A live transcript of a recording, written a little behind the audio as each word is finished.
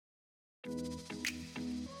Hey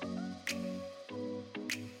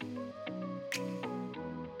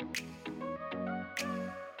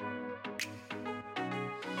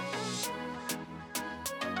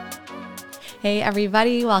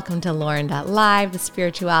everybody, welcome to Lauren.live, the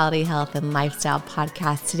spirituality, health, and lifestyle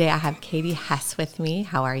podcast. Today I have Katie Hess with me.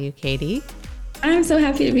 How are you, Katie? I'm so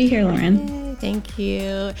happy to be here, Lauren. Yay, thank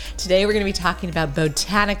you. Today we're going to be talking about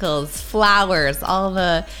botanicals, flowers, all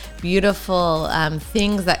the beautiful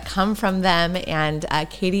things that come from them. And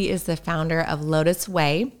Katie is the founder of Lotus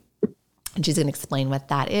Way. And she's going to explain what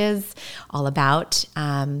that is, all about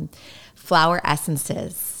flower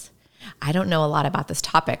essences. I don't know a lot about this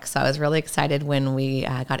topic, so I was really excited when we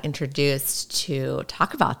got introduced to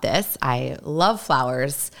talk about this. I love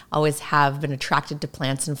flowers, always have been attracted to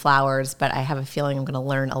plants and flowers, but I have a feeling I'm going to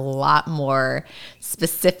learn a lot more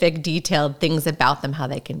specific, detailed things about them, how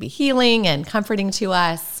they can be healing and comforting to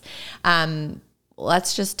us.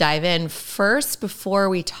 Let's just dive in. First, before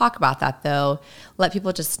we talk about that, though, let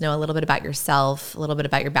people just know a little bit about yourself, a little bit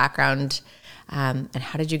about your background, and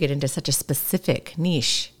how did you get into such a specific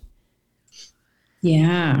niche?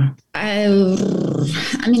 Yeah. I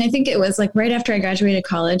mean, I think it was like right after I graduated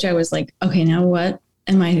college, I was like, okay, now what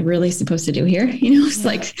am I really supposed to do here? You know, it's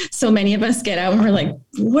like so many of us get out and we're like,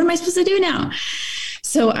 what am I supposed to do now?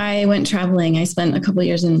 So I went traveling. I spent a couple of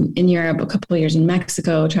years in Europe, a couple of years in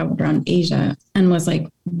Mexico, traveled around Asia, and was like,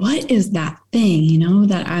 what is that thing, you know,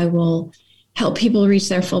 that I will help people reach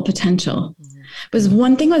their full potential? Because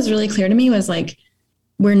one thing that was really clear to me was like,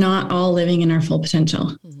 we're not all living in our full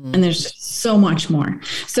potential. And there's so much more.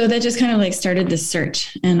 So that just kind of like started this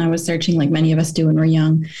search. And I was searching like many of us do when we're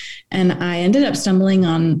young. And I ended up stumbling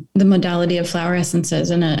on the modality of flower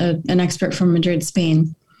essences and an expert from Madrid,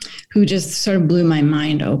 Spain, who just sort of blew my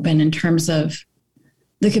mind open in terms of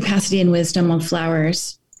the capacity and wisdom of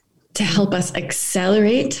flowers to help us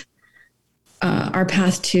accelerate our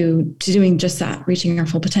path to doing just that, reaching our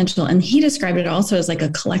full potential. And he described it also as like a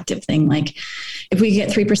collective thing. Like if we get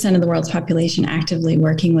 3% of the world's population actively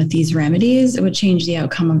working with these remedies, it would change the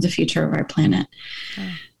outcome of the future of our planet.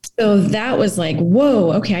 So that was like,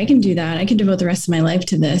 whoa, okay, I can do that. I can devote the rest of my life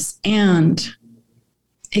to this. And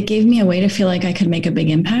it gave me a way to feel like I could make a big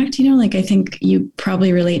impact. You know, like I think you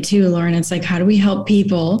probably relate to, Lauren. It's like, how do we help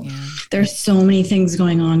people? Yeah. There's so many things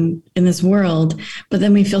going on in this world, but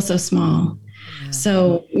then we feel so small.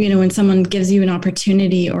 So, you know, when someone gives you an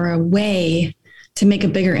opportunity or a way to make a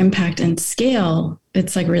bigger impact and scale,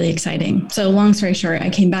 it's like really exciting. So long story short, I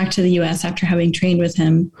came back to the US after having trained with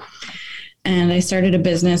him and I started a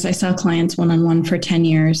business. I saw clients one-on-one for 10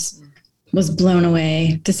 years, was blown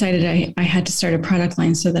away, decided I had to start a product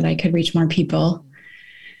line so that I could reach more people.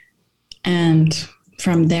 And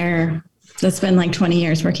from there, that's been like 20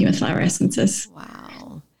 years working with flower essences.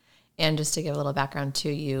 Wow. And just to give a little background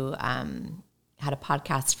to you, had a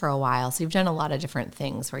podcast for a while. So you've done a lot of different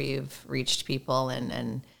things where you've reached people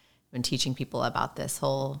and been teaching people about this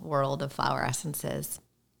whole world of flower essences.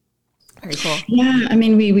 Very cool. Yeah. I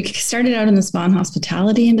mean, we started out in the spa and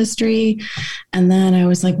hospitality industry. And then I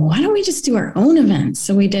was like, why don't we just do our own events?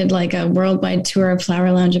 So we did like a worldwide tour of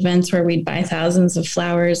flower lounge events where we'd buy thousands of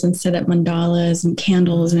flowers and set up mandalas and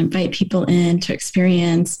candles and invite people in to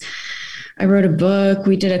experience. I wrote a book.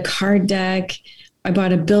 We did a card deck. I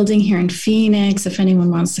bought a building here in Phoenix if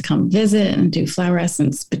anyone wants to come visit and do flower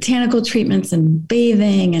essence botanical treatments and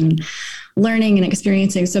bathing and learning and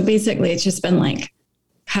experiencing. So basically it's just been like,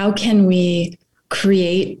 how can we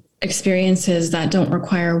create experiences that don't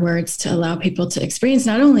require words to allow people to experience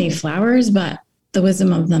not only flowers, but the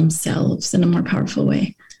wisdom of themselves in a more powerful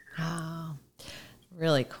way? Wow.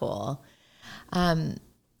 Really cool.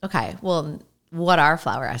 Okay. Well, what are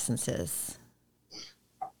flower essences?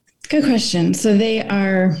 Good question. So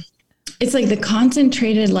it's like the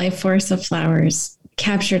concentrated life force of flowers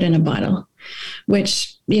captured in a bottle,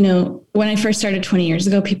 which, you know, when I first started 20 years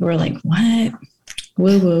ago, people were like, what?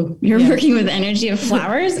 Woo woo. You're working with energy of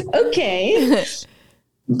flowers? Okay.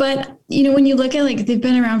 But, you know, when you look at like, they've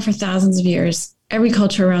been around for thousands of years, every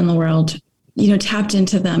culture around the world, you know, tapped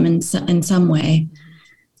into them in some way.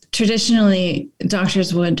 Traditionally,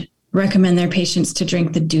 doctors would recommend their patients to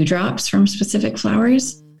drink the dewdrops from specific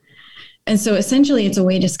flowers. And so essentially it's a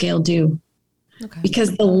way to scale dew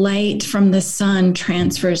because the light from the sun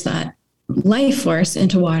transfers that life force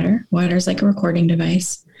into water. Water is like a recording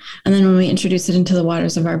device. And then when we introduce it into the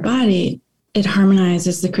waters of our body, it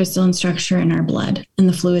harmonizes the crystalline structure in our blood and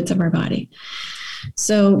the fluids of our body.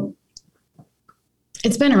 So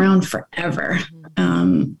it's been around forever.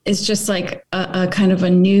 is just like a kind of a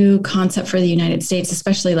new concept for the United States,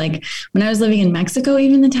 especially like when I was living in Mexico,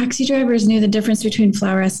 even the taxi drivers knew the difference between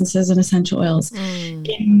flower essences and essential oils.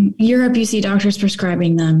 In Europe, you see doctors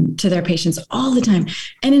prescribing them to their patients all the time.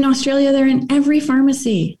 And in Australia, they're in every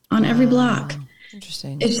pharmacy on every block.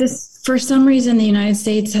 Interesting. It's just, for some reason, the United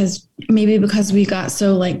States has, maybe because we got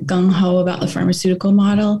so like gung-ho about the pharmaceutical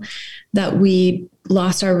model, that we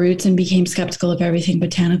lost our roots and became skeptical of everything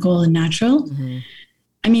botanical and natural.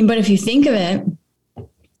 I mean, but if you think of it,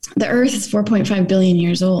 the earth is 4.5 billion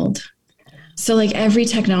years old. So like every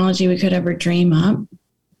technology we could ever dream up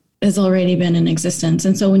has already been in existence.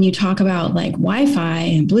 And so when you talk about like Wi-Fi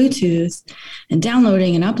and Bluetooth and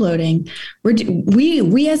downloading and uploading,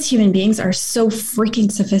 we as human beings are so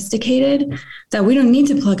freaking sophisticated that we don't need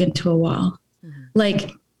to plug into a wall.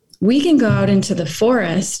 Like we can go out into the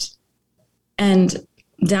forest and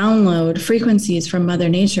download frequencies from Mother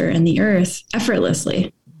Nature and the earth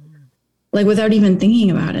effortlessly, like without even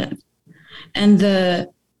thinking about it. And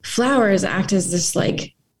the flowers act as this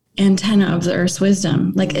like antenna of the earth's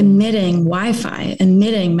wisdom, like emitting Wi-Fi,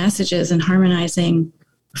 emitting messages and harmonizing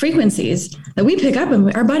frequencies that we pick up,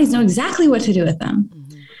 and our bodies know exactly what to do with them.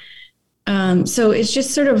 So it's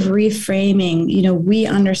just sort of reframing, you know, we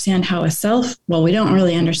understand how we don't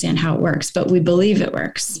really understand how it works, but we believe it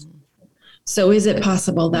works. So is it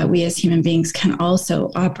possible that we as human beings can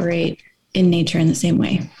also operate in nature in the same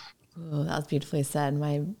way? Oh, that was beautifully said.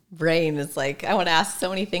 My brain is like, I want to ask so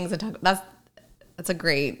many things and talk. That's a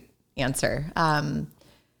great answer.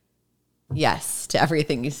 Yes, to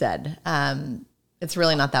everything you said. It's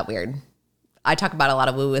really not that weird. I talk about a lot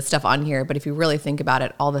of woo-woo stuff on here, but if you really think about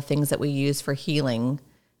it, all the things that we use for healing,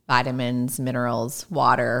 vitamins, minerals,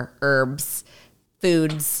 water, herbs,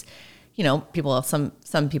 foods, you know,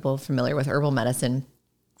 some people familiar with herbal medicine,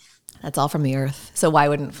 that's all from the earth. So why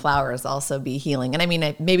wouldn't flowers also be healing? And I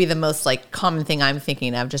mean, maybe the most like common thing I'm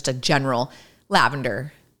thinking of, just a general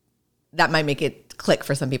lavender, that might make it click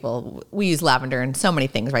for some people. We use lavender in so many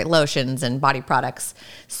things, right? Lotions and body products,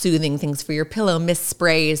 soothing things for your pillow, mist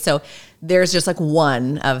sprays. So there's just like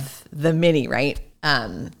one of the many, right?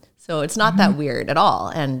 So it's not that weird at all.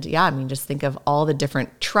 And yeah, I mean, just think of all the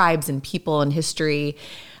different tribes and people in history,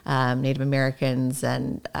 Native Americans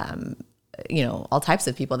and, you know, all types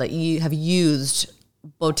of people that you have used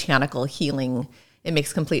botanical healing. It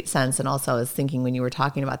makes complete sense. And also I was thinking when you were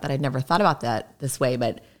talking about that, I'd never thought about that this way,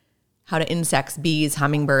 but how do insects, bees,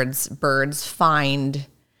 hummingbirds, birds find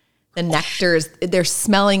the nectars? They're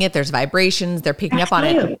smelling it. There's vibrations. They're picking up on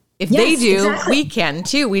it. If they do, we can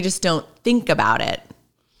too. We just don't think about it.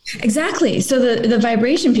 Exactly. So the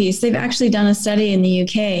vibration piece, they've actually done a study in the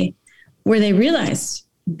UK where they realized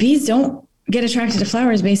bees don't get attracted to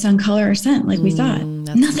flowers based on color or scent like we thought.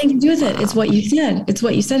 Nothing to do with it. It's what you said.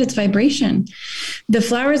 It's vibration. The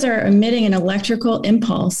flowers are emitting an electrical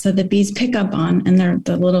impulse that the bees pick up on, and they're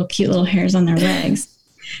the little cute little hairs on their legs.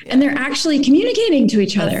 And they're actually communicating to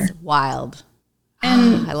each other. Wild.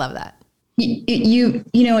 And I love that. You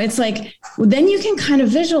know, it's like, then you can kind of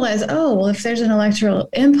visualize, oh, well, if there's an electrical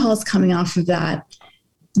impulse coming off of that,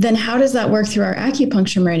 then how does that work through our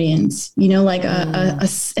acupuncture meridians? You know, like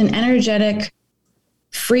an energetic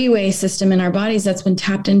freeway system in our bodies that's been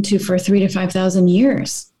tapped into for 3,000 to 5,000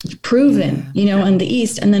 years, proven, you know, in the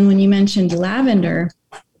East. And then when you mentioned lavender,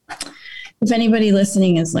 if anybody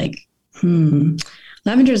listening is like,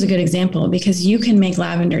 lavender is a good example because you can make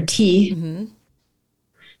lavender tea.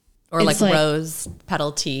 Or like rose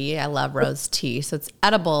petal tea. I love rose tea. So it's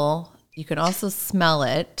edible. You can also smell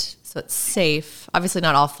it. So it's safe. Obviously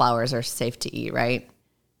not all flowers are safe to eat, right?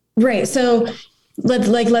 Right. So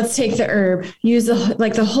let's take the herb, use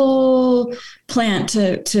the whole plant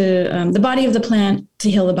to the body of the plant to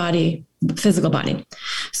heal the body, physical body.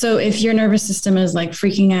 So if your nervous system is like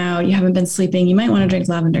freaking out, you haven't been sleeping, you might want to drink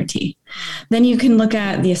lavender tea. Then you can look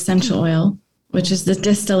at the essential oil, which is the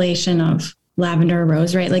distillation of lavender or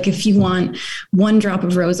rose, right? Like if you want 1 drop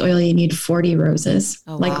of rose oil, you need 40 roses,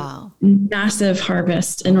 massive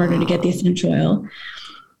harvest in order to get the essential oil.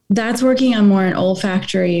 That's working on more an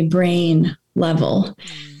olfactory brain level,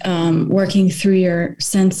 working through your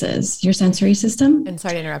senses, your sensory system. And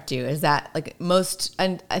sorry to interrupt you. Is that like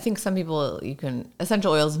and I think some people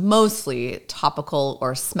essential oils, mostly topical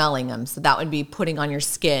or smelling them. So that would be putting on your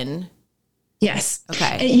skin. Yes.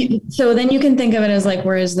 Okay. So then you can think of it as like,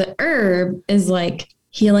 whereas the herb is like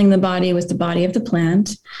healing the body with the body of the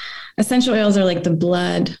plant, essential oils are like the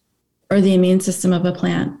blood or the immune system of a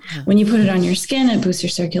plant. When you put it on your skin, it boosts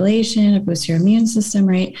your circulation, it boosts your immune system,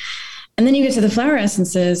 right? And then you get to the flower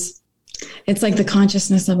essences, it's like the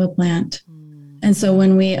consciousness of a plant. And so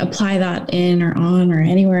when we apply that in or on or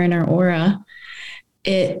anywhere in our aura,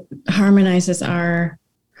 it harmonizes our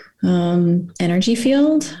energy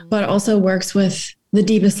field, but also works with the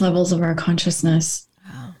deepest levels of our consciousness.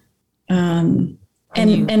 Wow.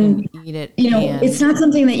 And eat it, it's not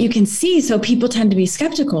something that you can see, so people tend to be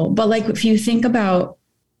skeptical. But like, if you think about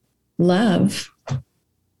love,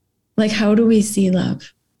 like, how do we see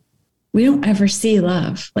love? We don't ever see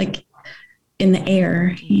love like in the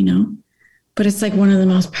air, but it's like one of the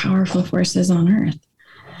most powerful forces on earth.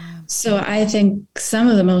 So I think some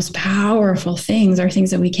of the most powerful things are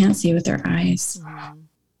things that we can't see with our eyes.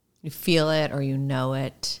 You feel it or you know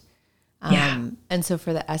it. And so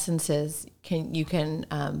for the essences, you can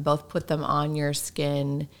both put them on your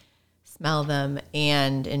skin, smell them,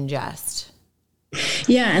 and ingest.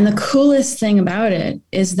 Yeah. And the coolest thing about it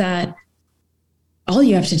is that all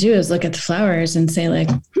you have to do is look at the flowers and say like,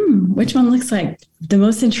 which one looks like the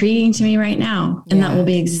most intriguing to me right now? And that will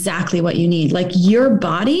be exactly what you need. Like your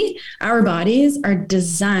body, our bodies are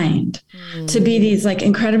designed to be these like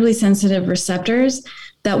incredibly sensitive receptors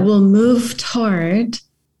that will move toward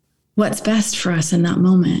what's best for us in that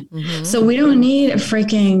moment. So we don't need a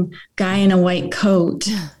freaking guy in a white coat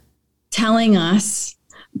telling us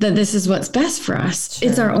that this is what's best for us. Sure.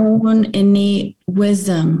 It's our own innate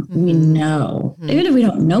wisdom. We know, even if we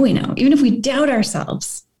don't know, we know, even if we doubt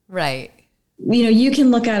ourselves. Right. You can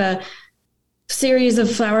look at a series of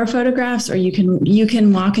flower photographs, or you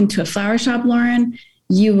can walk into a flower shop, Lauren.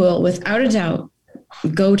 You will, without a doubt,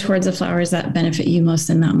 go towards the flowers that benefit you most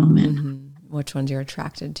in that moment. Which ones you're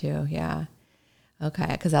attracted to. Yeah. Okay.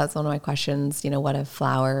 Because that's one of my questions. What if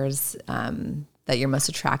flowers that you're most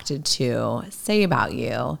attracted to say about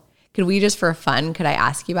you? Could we just for fun, could I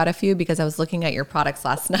ask you about a few? Because I was looking at your products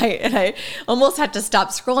last night and I almost had to stop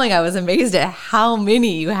scrolling. I was amazed at how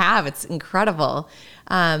many you have. It's incredible.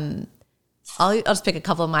 I'll just pick a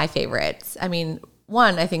couple of my favorites. I mean,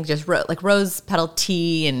 one, I think just like rose petal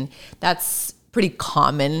tea, and that's pretty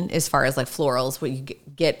common as far as like florals, what you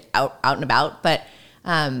get out and about. But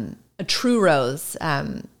a true rose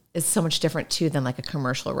is so much different too than like a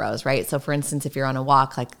commercial rose, right? So for instance, if you're on a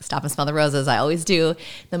walk, like stop and smell the roses. I always do.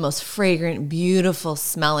 The most fragrant, beautiful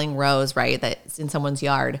smelling rose, right? That's in someone's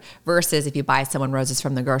yard, versus if you buy someone roses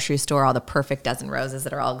from the grocery store, all the perfect dozen roses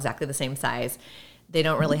that are all exactly the same size. They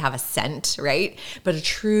don't really have a scent, right? But a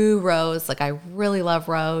true rose, like I really love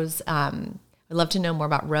rose. I'd love to know more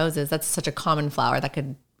about roses. That's such a common flower that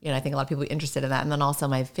could, I think a lot of people are interested in that. And then also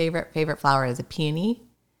my favorite flower is a peony.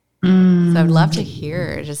 So I'd love to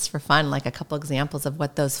hear, just for fun, like a couple examples of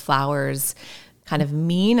what those flowers kind of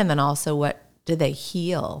mean. And then also what do they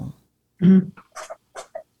heal? Ooh,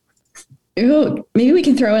 maybe we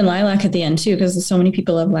can throw in lilac at the end too, because so many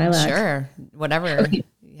people love lilac. Sure. Whatever. Okay.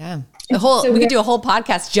 Yeah. We could do a whole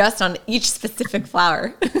podcast just on each specific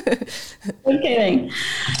flower. Okay.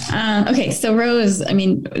 Okay. So rose, I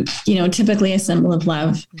mean, typically a symbol of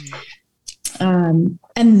love. And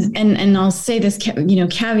I'll say this,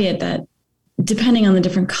 caveat that depending on the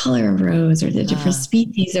different color of rose or the different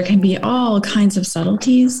species, there can be all kinds of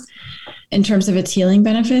subtleties in terms of its healing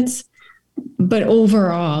benefits. But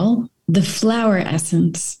overall, the flower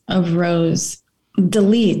essence of rose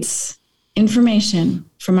deletes information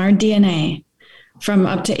from our DNA from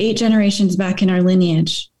up to 8 generations back in our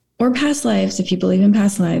lineage, or past lives, if you believe in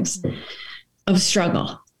past lives, of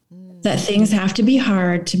struggle, that things have to be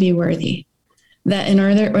hard to be worthy. That in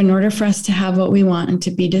order for us to have what we want and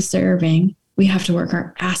to be deserving, we have to work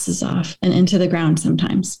our asses off and into the ground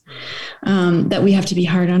sometimes. That we have to be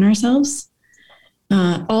hard on ourselves.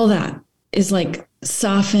 All that is like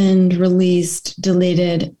softened, released,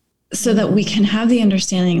 deleted, so that we can have the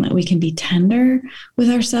understanding that we can be tender with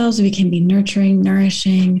ourselves, we can be nurturing,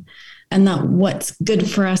 nourishing, and that what's good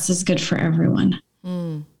for us is good for everyone.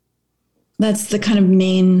 That's the kind of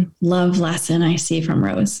main love lesson I see from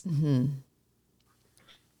rose.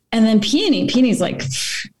 And then peony's like,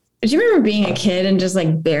 do you remember being a kid and just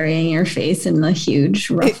like burying your face in the huge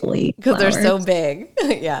ruffly because they're so big?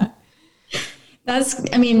 Yeah.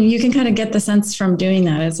 You can kind of get the sense from doing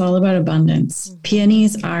that. It's all about abundance.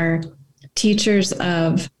 Peonies are teachers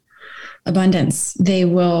of abundance. They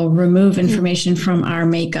will remove information from our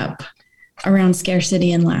makeup around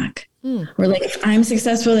scarcity and lack. We're like, if I'm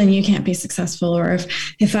successful, then you can't be successful. Or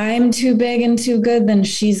if I'm too big and too good, then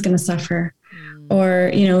she's going to suffer.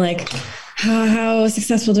 Or, like, how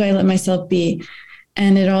successful do I let myself be?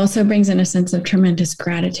 And it also brings in a sense of tremendous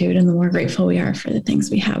gratitude. And the more grateful we are for the things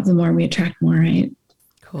we have, the more we attract more, right?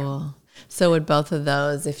 Cool. So would both of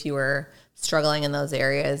those, if you were struggling in those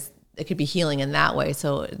areas, it could be healing in that way.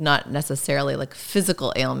 So not necessarily like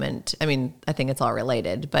physical ailment. I mean, I think it's all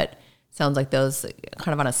related, but sounds like those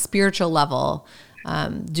kind of on a spiritual level,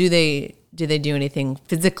 do they do they do anything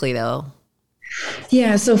physically though?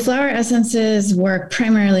 Yeah. So flower essences work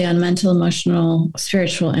primarily on mental, emotional,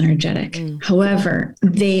 spiritual, energetic. However,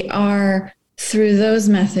 they are, through those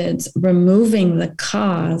methods, removing the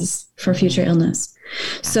cause for future illness.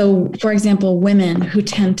 So, for example, women who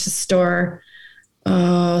tend to store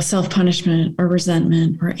self-punishment or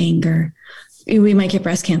resentment or anger, we might get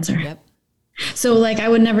breast cancer. Yep. So like, I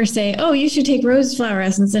would never say, oh, you should take rose flower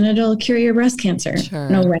essence and it'll cure your breast cancer. Sure.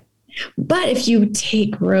 No way. But if you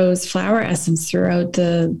take rose flower essence throughout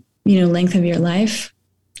the, length of your life,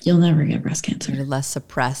 you'll never get breast cancer. You're less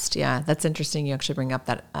suppressed. Yeah. That's interesting. You actually bring up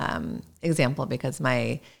that example, because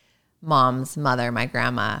my mom's mother, my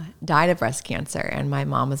grandma, died of breast cancer. And my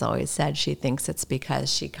mom has always said she thinks it's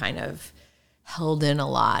because she kind of held in a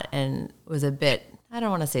lot and was a bit, I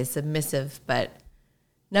don't want to say submissive, but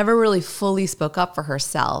never really fully spoke up for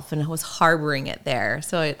herself and was harboring it there.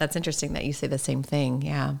 So that's interesting that you say the same thing.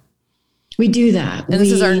 Yeah. We do that. And this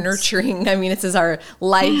is our nurturing. I mean, this is our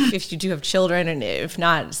life. If you do have children, and if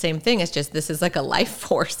not, same thing. It's just, this is like a life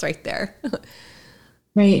force right there.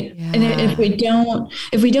 Right. Yeah. And if we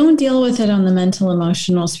don't deal with it on the mental,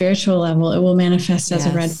 emotional, spiritual level, it will manifest as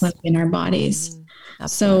a red flag in our bodies.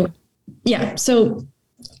 Absolutely. So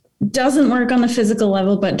doesn't work on the physical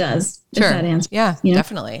level, but does. Sure. If that answers, yeah,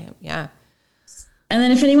 definitely. Yeah. And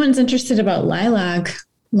then if anyone's interested about lilacs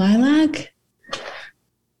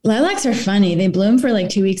are funny. They bloom for like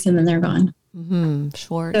 2 weeks and then they're gone.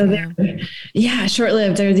 Short. So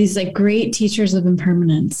short-lived. They're these like great teachers of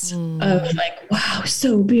impermanence of like, wow,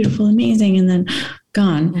 so beautiful, amazing. And then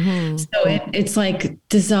gone. So it's like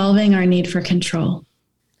dissolving our need for control.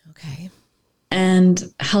 Okay. And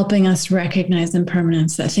helping us recognize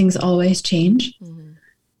impermanence, that things always change,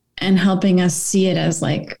 and helping us see it as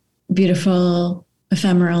like beautiful,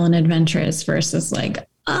 ephemeral, and adventurous versus like,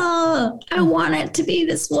 oh, I want it to be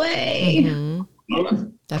this way.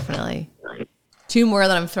 Definitely. Two more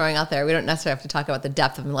that I'm throwing out there. We don't necessarily have to talk about the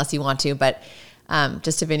depth of them unless you want to, but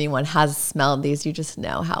just if anyone has smelled these, you just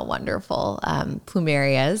know how wonderful.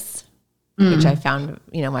 Plumerias, which I found,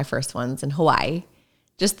 my first ones in Hawaii.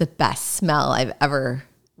 Just the best smell I've ever,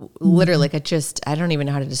 literally, like I don't even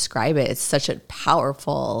know how to describe it. It's such a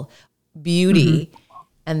powerful beauty.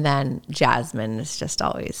 And then jasmine is just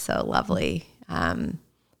always so lovely.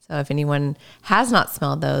 So if anyone has not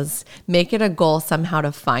smelled those, make it a goal somehow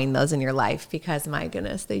to find those in your life, because my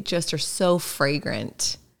goodness, they just are so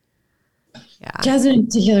fragrant. Yeah. Jasmine in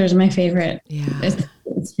particular is my favorite. Yeah.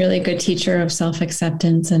 It's really a good teacher of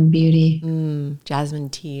self-acceptance and beauty. Jasmine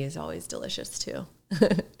tea is always delicious too.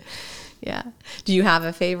 Yeah. Do you have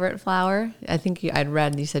a favorite flower? I think I'd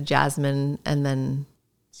read, you said jasmine, and then,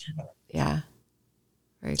 yeah.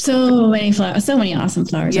 Very cool. So many flowers, so many awesome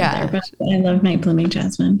flowers out there, but I love night blooming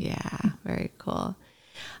jasmine. Yeah. Very cool.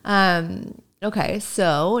 Okay.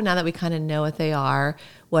 So now that we kind of know what they are,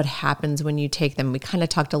 what happens when you take them, we kind of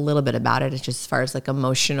talked a little bit about it. It's just as far as like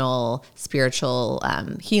emotional, spiritual,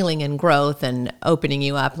 healing and growth and opening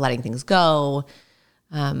you up, letting things go.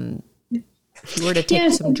 If you were to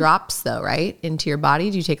take some drops though, right, into your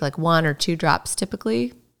body, do you take like 1 or 2 drops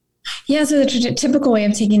typically? Yeah. So the typical way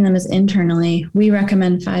of taking them is internally. We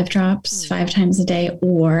recommend 5 drops 5 times a day,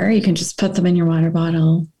 or you can just put them in your water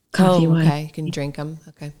bottle, coffee water. Okay. You can drink them.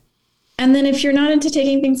 Okay. And then if you're not into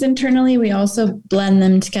taking things internally, we also blend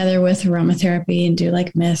them together with aromatherapy and do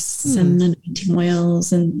like mists and anointing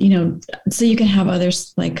oils, and, so you can have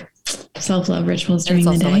others like self-love rituals during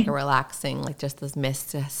the day. It's also like a relaxing, like just this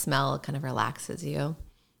mist smell kind of relaxes you.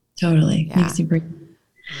 Totally. Yeah. Makes you breathe.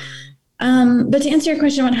 But to answer your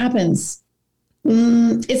question, what happens?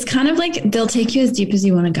 It's kind of like they'll take you as deep as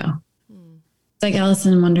you want to go. It's like Alice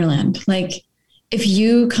in Wonderland. Like if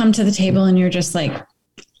you come to the table and you're just like,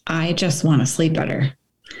 I just want to sleep better,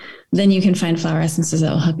 then you can find flower essences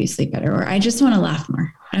that will help you sleep better. Or I just want to laugh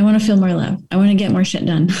more. I want to feel more love. I want to get more shit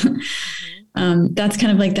done. That's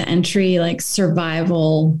kind of like the entry, like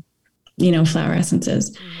survival, flower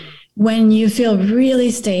essences. When you feel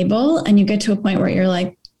really stable and you get to a point where you're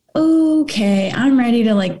like, okay, I'm ready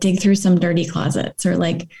to like dig through some dirty closets or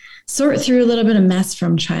like sort through a little bit of mess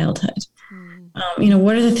from childhood.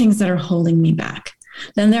 What are the things that are holding me back?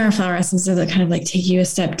 Then there are flower essences that kind of like take you a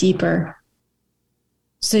step deeper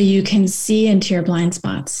so you can see into your blind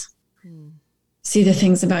spots, see the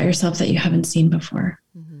things about yourself that you haven't seen before,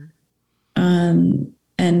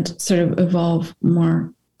 and sort of evolve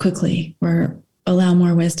more quickly or allow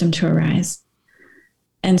more wisdom to arise.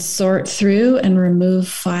 And sort through and remove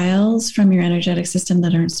files from your energetic system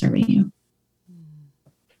that aren't serving you.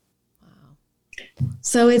 Wow.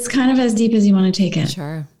 So it's kind of as deep as you want to take it.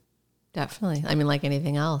 Sure. Definitely. I mean, like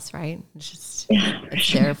anything else, right? It's just, it's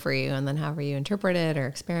sure. there for you. And then however you interpret it or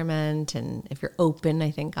experiment. And if you're open,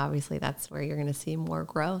 I think obviously that's where you're going to see more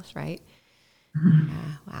growth, right? Yeah.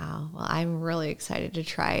 Wow. Well, I'm really excited to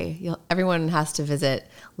try. Everyone has to visit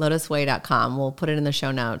lotusway.com. We'll put it in the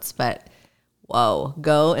show notes, but whoa,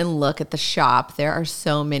 go and look at the shop. There are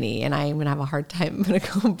so many, and I'm going to have a hard time. I'm going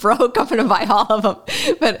to go broke. I'm going to buy all of them,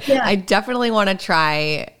 but I definitely want to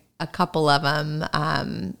try a couple of them.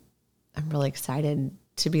 I'm really excited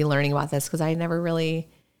to be learning about this because I never really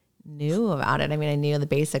knew about it. I mean, I knew the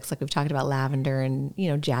basics, like we've talked about lavender and,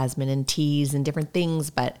 jasmine and teas and different things,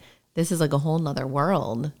 but this is like a whole nother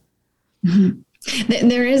world. Mm-hmm.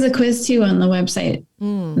 There is a quiz too on the website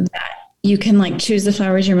that you can like choose the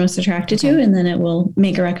flowers you're most attracted to, and then it will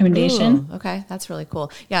make a recommendation. Ooh, okay. That's really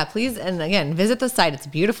cool. Yeah, please. And again, visit the site. It's a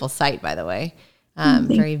beautiful site, by the way.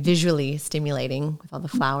 Very visually stimulating with all the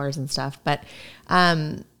flowers and stuff, but,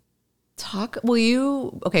 I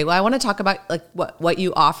want to talk about like what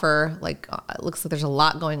you offer. Like it looks like there's a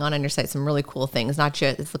lot going on your site, some really cool things, not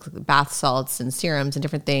just, it looks like bath salts and serums and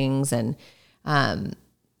different things and,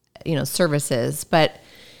 services, but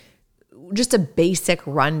just a basic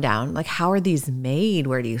rundown. Like how are these made?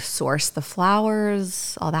 Where do you source the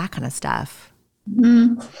flowers? All that kind of stuff.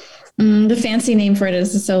 The fancy name for it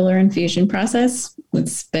is the solar infusion process.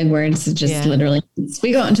 It's big words. It's just literally,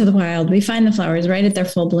 we go out into the wild. We find the flowers right at their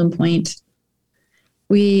full bloom point.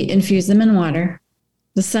 We infuse them in water.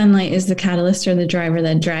 The sunlight is the catalyst or the driver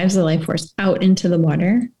that drives the life force out into the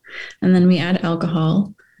water. And then we add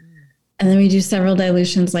alcohol. And then we do several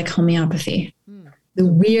dilutions like homeopathy. The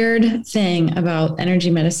weird thing about energy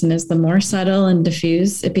medicine is the more subtle and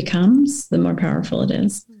diffuse it becomes, the more powerful it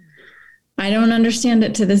is. I don't understand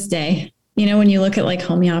it to this day. When you look at like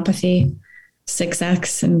homeopathy,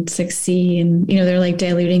 6X and 6C, and, they're like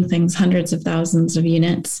diluting things, hundreds of thousands of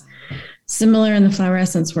units. Similar in the flower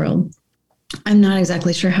essence world. I'm not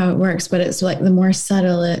exactly sure how it works, but it's like the more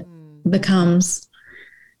subtle it becomes,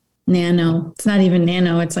 nano. It's not even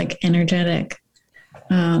nano, it's like energetic.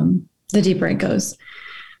 The deeper it goes.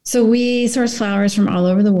 So we source flowers from all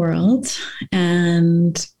over the world.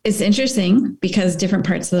 And it's interesting because different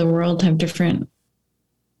parts of the world have different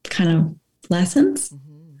kind of lessons.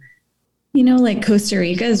 Like Costa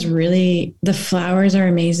Rica is really, the flowers are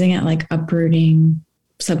amazing at like uprooting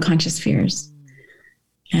subconscious fears.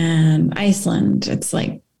 And Iceland, it's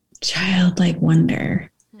like childlike wonder.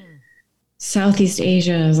 Southeast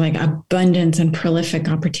Asia is like abundance and prolific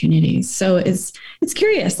opportunities. So it's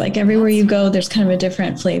curious, like everywhere you go, there's kind of a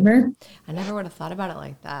different flavor. I never would have thought about it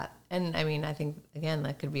like that. And I mean, I think again,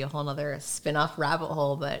 that could be a whole nother spin-off rabbit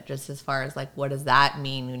hole, but just as far as like, what does that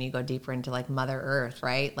mean when you go deeper into like Mother Earth,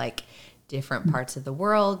 right? Like different parts of the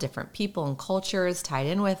world, different people and cultures tied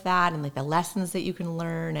in with that, and like the lessons that you can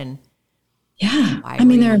learn. And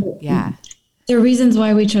there are reasons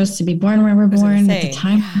why we chose to be born where we're born at the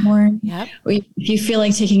time we're born. Yep. If you feel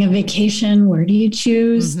like taking a vacation, where do you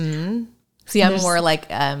choose? See, I'm more like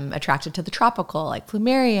attracted to the tropical, like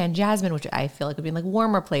plumeria and jasmine, which I feel like would be in like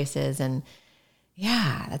warmer places. And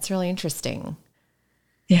yeah, that's really interesting.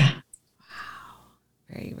 Yeah.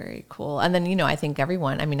 Very, very cool. And then, I think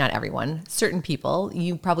not everyone, certain people,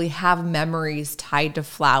 you probably have memories tied to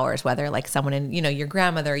flowers, whether like someone in, your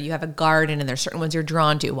grandmother, you have a garden and there's certain ones you're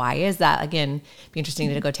drawn to. Why is that? Again, be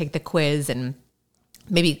interesting to go take the quiz and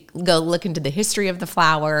maybe go look into the history of the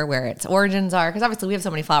flower, where its origins are. Because obviously we have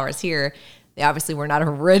so many flowers here. They obviously were not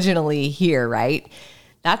originally here, right?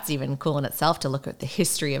 That's even cool in itself to look at the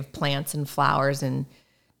history of plants and flowers, and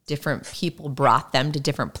different people brought them to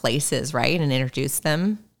different places, right? And introduced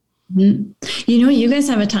them. You guys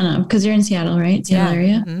have a ton of, because you're in Seattle, right? Seattle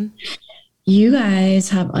area. You guys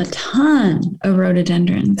have a ton of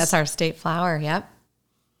rhododendrons. That's our state flower. Yep.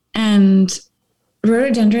 And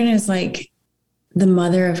rhododendron is like the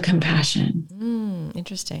mother of compassion.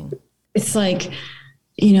 Interesting. It's like,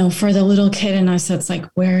 for the little kid in us, it's like,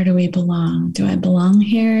 where do we belong? Do I belong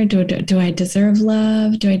here? Do I deserve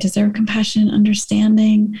love? Do I deserve compassion,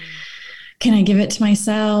 understanding? Can I give it to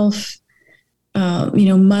myself?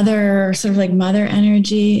 Mother, sort of like mother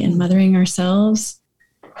energy and mothering ourselves.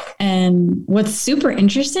 And what's super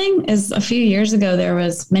interesting is many years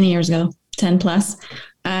ago, 10 plus,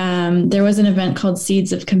 there was an event called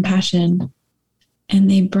Seeds of Compassion. And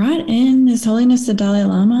they brought in His Holiness the Dalai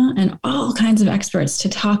Lama and all kinds of experts to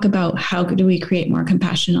talk about how do we create more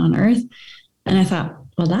compassion on Earth. And I thought,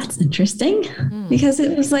 well, that's interesting because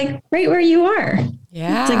it was like right where you are.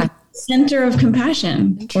 Yeah. It's like a center of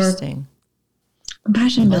compassion. Interesting.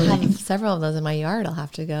 Compassion building. I have several of those in my yard. I'll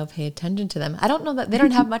have to go pay attention to them. I don't know that they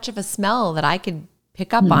don't have much of a smell that I could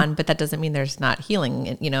pick up on, but that doesn't mean there's not healing,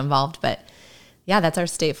 involved. But yeah, that's our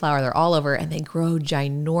state flower. They're all over and they grow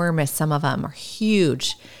ginormous. Some of them are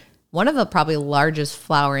huge. One of the probably largest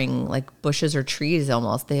flowering like bushes or trees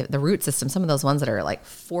almost, the root system, some of those ones that are like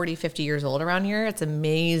 40, 50 years old around here. It's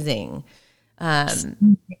amazing. That's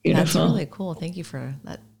really cool. Thank you for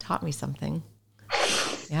that. Taught me something.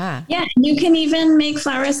 Yeah. Yeah. You can even make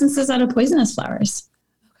flower essences out of poisonous flowers.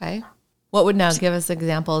 Okay. What would now give us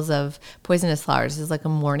examples of poisonous flowers? Is like a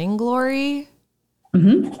morning glory?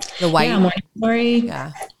 Mm-hmm. The white? Yeah, morning glory.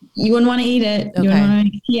 Yeah. You wouldn't want to eat it. Okay. You wouldn't want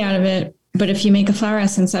to make tea out of it. But if you make a flower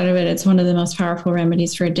essence out of it, it's one of the most powerful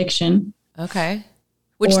remedies for addiction. Okay.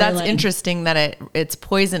 Which that's interesting that it's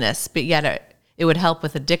poisonous, but yet it would help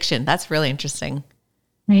with addiction. That's really interesting.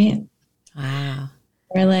 Right. Wow.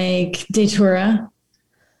 Or like Datura.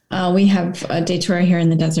 We have a Datura here in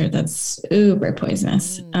the desert that's uber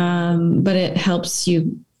poisonous, but it helps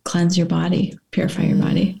you cleanse your body, purify your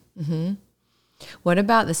body. Mm-hmm. What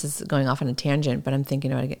about, this is going off on a tangent, but I'm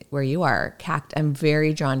thinking about where you are. I'm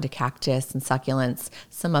very drawn to cactus and succulents.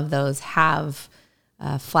 Some of those have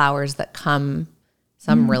flowers that come,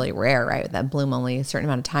 some really rare, right? That bloom only a certain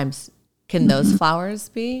amount of times. Can those flowers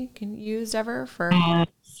be used ever for?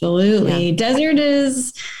 Absolutely. Yeah.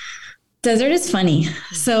 Desert is funny.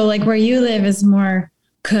 So like where you live is more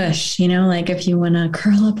cush, like if you want to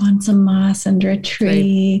curl up on some moss under a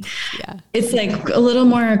tree, it's like a little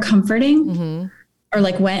more comforting or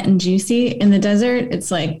like wet and juicy. In the desert,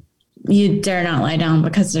 it's like you dare not lie down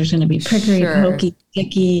because there's going to be prickly, pokey,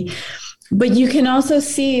 sticky, but you can also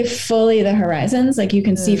see fully the horizons. Like you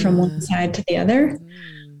can see from one side to the other,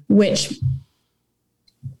 which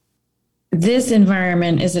this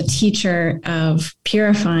environment is a teacher of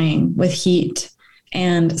purifying with heat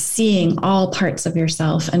and seeing all parts of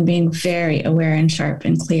yourself and being very aware and sharp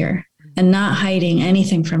and clear and not hiding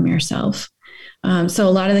anything from yourself. So a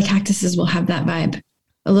lot of the cactuses will have that vibe,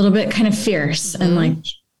 a little bit kind of fierce and like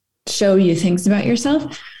show you things about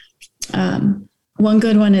yourself. One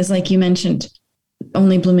good one is, like you mentioned,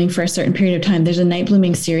 only blooming for a certain period of time. There's a night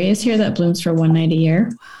blooming cereus here that blooms for one night a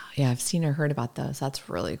year. Wow. Yeah, I've seen or heard about those. That's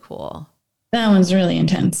really cool. That one's really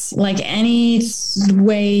intense. Like any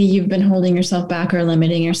way you've been holding yourself back or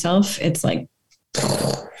limiting yourself, it's like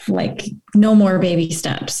no more baby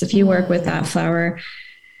steps. If you work with that flower,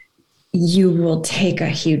 you will take a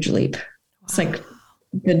huge leap. Wow. It's like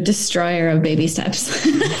the destroyer of baby steps.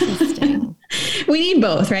 We need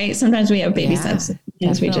both, right? Sometimes we have baby steps.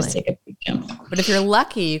 Sometimes we just take a big jump. But if you're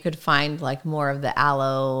lucky, you could find like more of the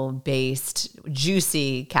aloe-based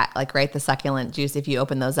juicy the succulent juice. If you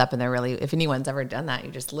open those up and they're really, if anyone's ever done that,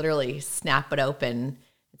 you just literally snap it open.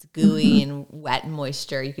 It's gooey and wet and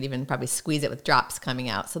moisture. You could even probably squeeze it with drops coming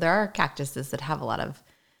out. So there are cactuses that have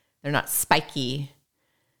they're not spiky.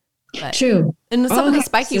 But, true. And some of the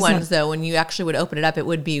spiky ones, though, when you actually would open it up, it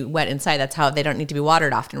would be wet inside. That's how they don't need to be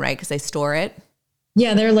watered often, right? Because they store it.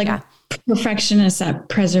 Yeah, they're like perfectionists at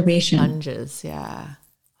preservation. Sponges, yeah.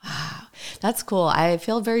 Wow. That's cool. I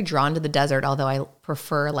feel very drawn to the desert, although I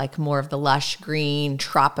prefer like more of the lush green,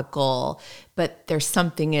 tropical. But there is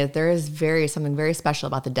something very special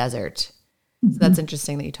about the desert. So that's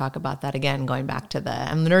interesting that you talk about that again, going back to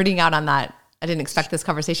I'm nerding out on that. I didn't expect this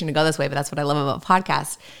conversation to go this way, but that's what I love about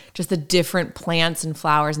podcasts. Just the different plants and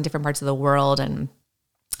flowers in different parts of the world and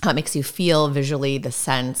how it makes you feel visually, the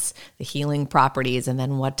scents, the healing properties. And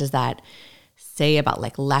then what does that say about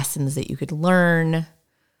like lessons that you could learn?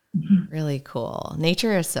 Really cool.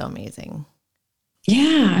 Nature is so amazing.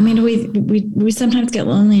 Yeah. I mean, we sometimes get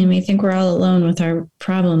lonely and we think we're all alone with our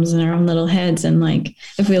problems in our own little heads. And like,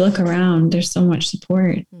 if we look around, there's so much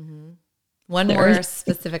support. One more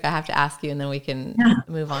specific I have to ask you and then we can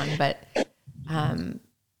move on. But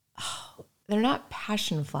they're not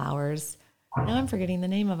passion flowers. Now I'm forgetting the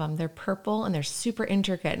name of them. They're purple and they're super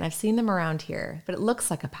intricate. And I've seen them around here, but it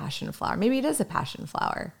looks like a passion flower. Maybe it is a passion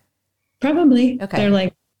flower. Probably. Okay. They're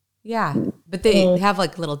like. Yeah. But they have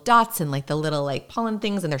like little dots and like the little like pollen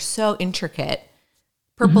things and they're so intricate.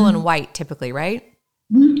 Purple and white typically, right?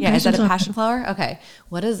 Yeah. Is that a passion flower? Okay.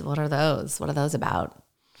 What are those? What are those about?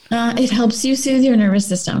 It helps you soothe your nervous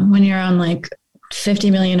system when you're on like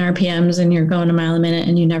 50 million RPMs and you're going a mile a minute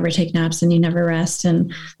and you never take naps and you never rest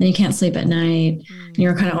and then you can't sleep at night and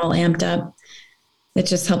you're kind of all amped up. It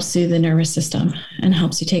just helps soothe the nervous system and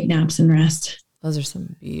helps you take naps and rest. Those are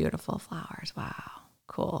some beautiful flowers. Wow.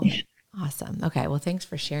 Cool. Yeah. Awesome. Okay. Well, thanks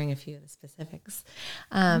for sharing a few of the specifics.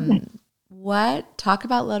 Talk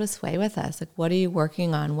about Lotus Way with us. Like, what are you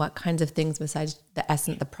working on? What kinds of things besides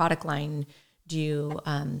the product line do you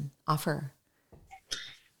offer?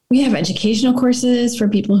 We have educational courses for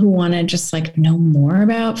people who want to just like know more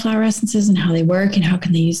about flower essences and how they work and how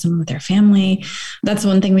can they use them with their family. That's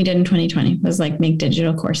one thing we did in 2020 was like make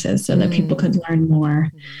digital courses so that people could learn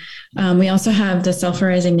more. We also have the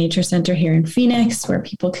Self-Arising Nature Center here in Phoenix, where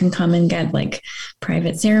people can come and get like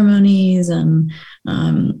private ceremonies and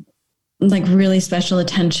like really special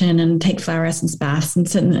attention and take flower essence baths and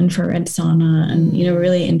sit in the infrared sauna and, you know,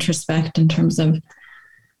 really introspect in terms of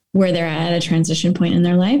where they're at a transition point in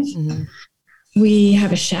their life. We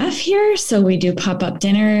have a chef here. So we do pop-up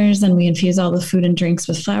dinners and we infuse all the food and drinks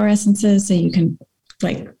with flower essences. So you can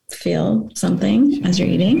like feel something as you're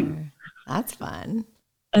eating. That's fun.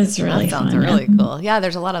 It's really fun. Sounds really cool. Yeah.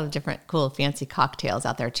 There's a lot of different cool, fancy cocktails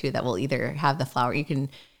out there too, that will either have the flower, you can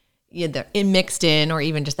either mixed in or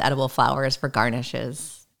even just edible flowers for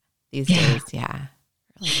garnishes these days. Yeah.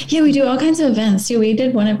 Yeah, we do all kinds of events too. We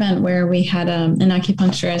did one event where we had an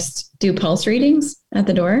acupuncturist do pulse readings at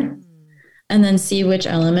the door and then see which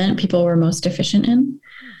element people were most deficient in.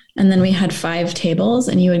 And then we had 5 tables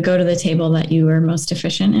and you would go to the table that you were most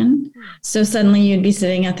deficient in. So suddenly you'd be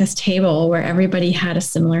sitting at this table where everybody had a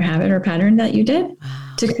similar habit or pattern that you did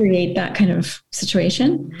to create that kind of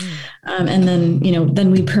situation. And then, you know,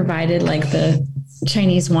 then we provided like the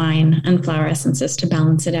Chinese wine and flower essences to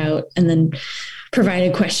balance it out. And then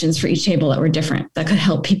provided questions for each table that were different that could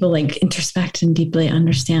help people like introspect and deeply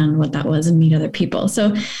understand what that was and meet other people.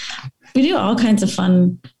 So we do all kinds of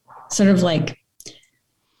fun, sort of like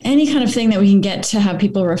any kind of thing that we can get to have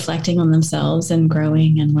people reflecting on themselves and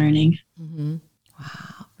growing and learning.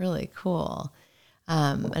 Wow. Really cool.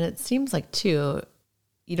 And it seems like too,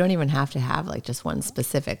 you don't even have to have like just one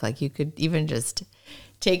specific, like you could even just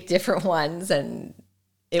take different ones and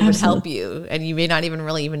it would help you. And you may not even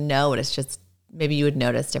really even know it. It's just, maybe you would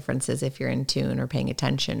notice differences if you're in tune or paying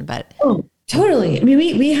attention, but. Oh, totally. I mean,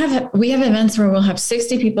 we have events where we'll have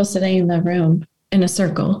 60 people sitting in the room in a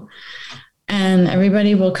circle and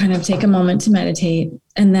everybody will kind of take a moment to meditate.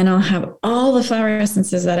 And then I'll have all the flower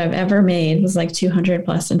essences that I've ever made, it was like 200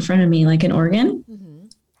 plus in front of me, like an organ.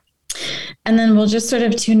 And then we'll just sort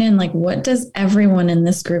of tune in, like, what does everyone in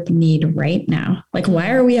this group need right now? Like, why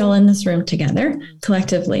are we all in this room together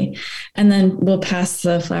collectively? And then we'll pass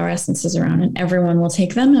the flower essences around and everyone will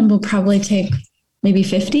take them. And we'll probably take maybe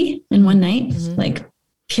 50 in one night, like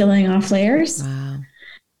peeling off layers. Wow.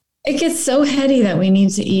 It gets so heady that we need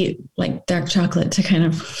to eat like dark chocolate to kind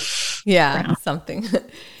of. Something.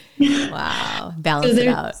 Wow. Balance it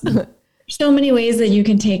out. So many ways that you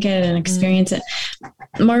can take it and experience it.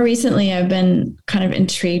 More recently, I've been kind of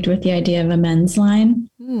intrigued with the idea of a men's line.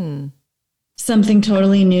 Something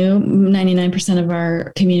totally new. 99% of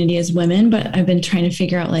our community is women, but I've been trying to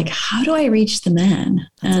figure out like, how do I reach the men?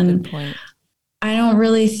 That's a good point. I don't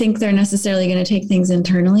really think they're necessarily going to take things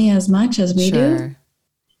internally as much as we do.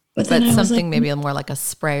 But something like, maybe more like a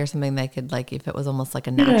spray or something they could like, if it was almost like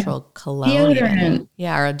a natural cologne. Deodorant.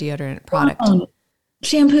 Or a deodorant product.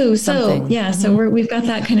 Shampoo, soap. So we've got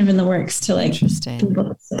that kind of in the works to like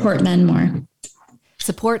support men more.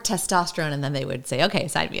 Support testosterone, and then they would say, okay,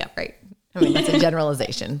 sign me up, right? I mean, that's a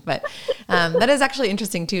generalization, but that is actually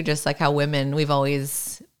interesting too, just like how women, we've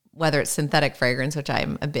always, whether it's synthetic fragrance, which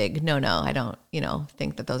I'm a big no, I don't,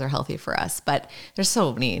 think that those are healthy for us, but there's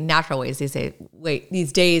so many natural ways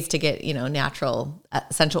these days to get, natural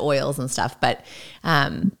essential oils and stuff. But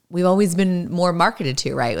we've always been more marketed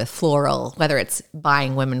to, right, with floral, whether it's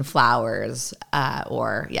buying women flowers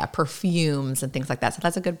or perfumes and things like that. So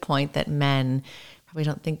that's a good point that men probably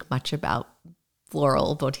don't think much about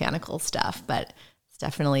floral botanical stuff, but it's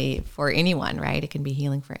definitely for anyone, right? It can be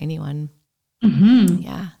healing for anyone.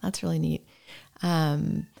 Yeah, that's really neat. I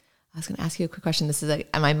was going to ask you a quick question. This is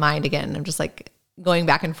on my mind again. I'm just like going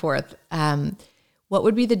back and forth. What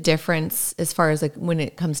would be the difference as far as like when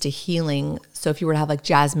it comes to healing? So if you were to have like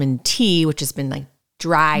jasmine tea, which has been like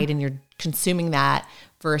dried and you're consuming that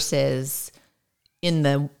versus in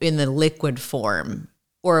the liquid form,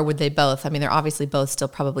 or would they both? I mean, they're obviously both still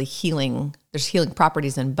probably healing. There's healing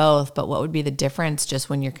properties in both, but what would be the difference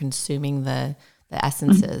just when you're consuming the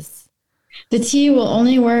essences? The tea will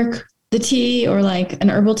only work, the tea or like an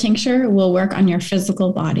herbal tincture will work on your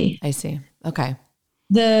physical body. I see. Okay.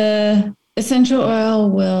 The essential oil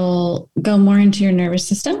will go more into your nervous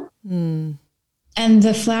system. And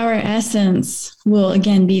the flower essence will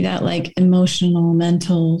again be that like emotional,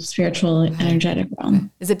 mental, spiritual, energetic realm. Okay.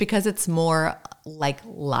 Is it because it's more like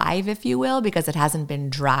live, if you will, because it hasn't been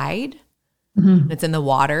dried? It's in the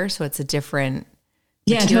water, so it's a different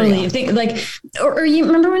material. Totally. Think like, or you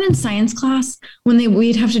remember when in science class when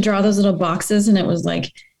we'd have to draw those little boxes and it was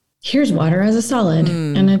like, here's water as a solid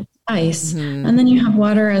and it's ice, and then you have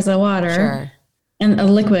water as a water, and a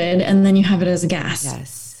liquid, and then you have it as a gas.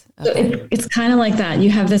 Yes. Okay. So it's kind of like that.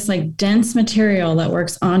 You have this like dense material that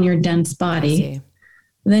works on your dense body.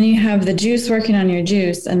 Then you have the juice working on your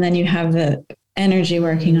juice, and then you have the energy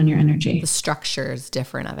working on your energy. The structure is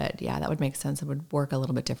different of it. Yeah, that would make sense. It would work a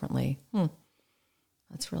little bit differently.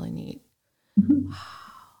 That's really neat. Mm-hmm.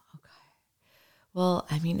 Okay. Well,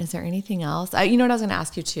 I mean, is there anything else? You know what I was going to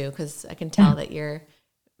ask you too, because I can tell that you're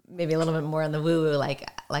maybe a little bit more on the woo-woo like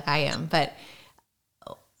I am. But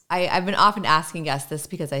I've been often asking guests this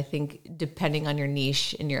because I think depending on your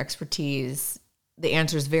niche and your expertise, the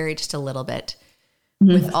answers vary just a little bit.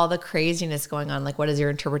 With all the craziness going on, like what is your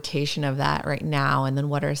interpretation of that right now? And then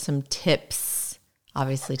what are some tips?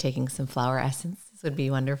 Obviously taking some flower essence would be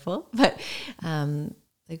wonderful, but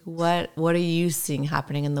like what are you seeing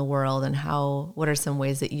happening in the world, and what are some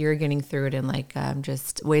ways that you're getting through it, and like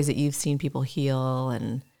just ways that you've seen people heal,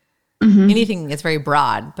 and anything that's very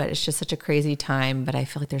broad, but it's just such a crazy time. But I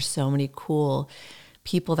feel like there's so many cool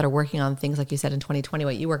people that are working on things, like you said, in 2020,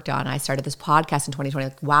 what you worked on. I started this podcast in 2020.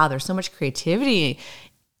 Like, wow, there's so much creativity,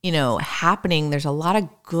 happening. There's a lot of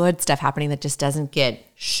good stuff happening that just doesn't get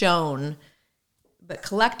shown, but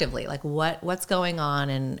collectively, like what's going on,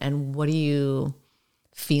 and what are you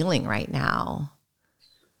feeling right now?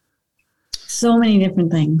 So many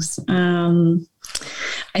different things.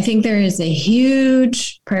 I think there is a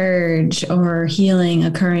huge purge or healing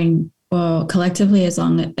occurring, well, collectively as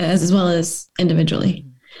well as individually.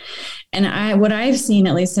 And what I've seen,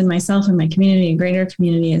 at least in myself and my community, greater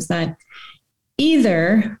community, is that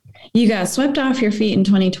either you got swept off your feet in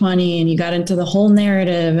 2020 and you got into the whole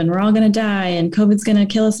narrative and we're all going to die and COVID's going to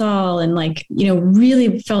kill us all, and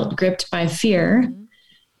really felt gripped by fear.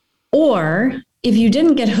 Or if you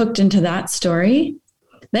didn't get hooked into that story,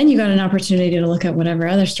 then you got an opportunity to look at whatever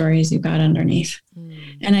other stories you got underneath.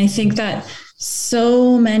 And I think that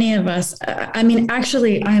so many of us,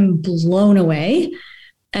 actually, I'm blown away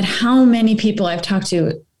at how many people I've talked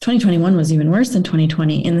to. 2021 was even worse than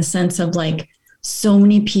 2020 in the sense of like so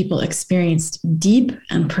many people experienced deep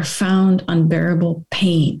and profound, unbearable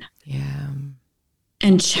pain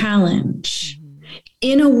and challenge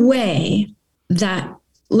in a way that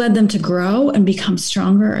led them to grow and become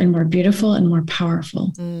stronger and more beautiful and more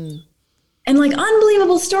powerful. And like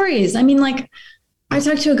unbelievable stories. I mean, like, I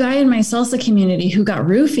talked to a guy in my salsa community who got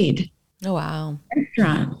roofied. Oh, wow.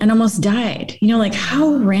 Restaurant and almost died. Like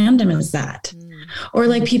how random is that? Or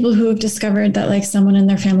like people who have discovered that like someone in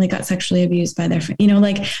their family got sexually abused by their friend,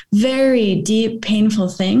 like very deep, painful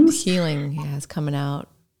things. Healing is coming out.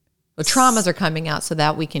 Well, traumas are coming out so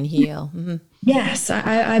that we can heal. Mm-hmm. Yes,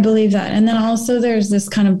 I believe that. And then also there's this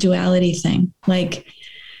kind of duality thing, like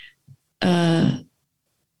kind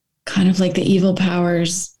of like the evil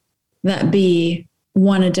powers that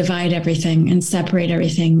want to divide everything and separate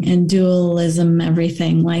everything and dualism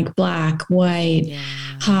everything, like black, white,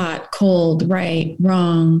 hot, cold, right,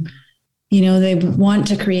 wrong. They want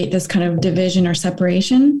to create this kind of division or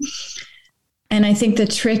separation. And I think the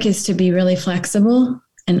trick is to be really flexible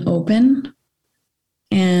and open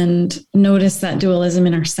and notice that dualism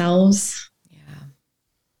in ourselves.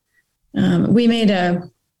 We made a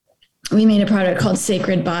product called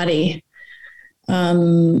Sacred Body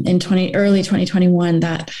in early 2021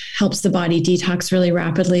 that helps the body detox really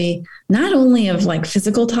rapidly, not only of like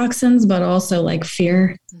physical toxins, but also like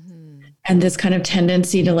fear and this kind of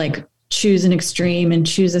tendency to like choose an extreme and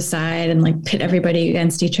choose a side and like pit everybody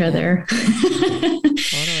against each other.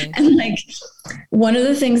 Totally. And like one of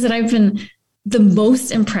the things that I've been the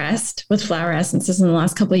most impressed with flower essences in the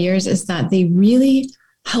last couple of years is that they really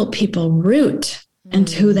help people root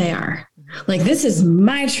into who they are. Like, this is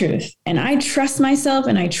my truth and I trust myself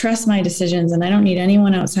and I trust my decisions and I don't need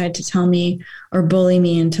anyone outside to tell me or bully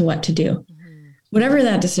me into what to do, whatever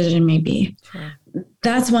that decision may be. Sure.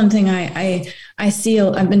 That's one thing I see,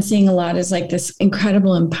 I've been seeing a lot is like this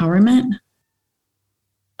incredible empowerment.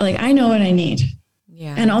 Like, I know what I need.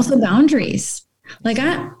 Yeah. And also boundaries.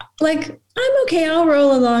 I'm okay, I'll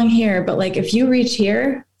roll along here. But like, if you reach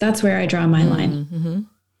here, that's where I draw my line. Mm-hmm.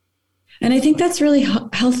 And I think that's really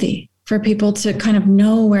healthy for people to kind of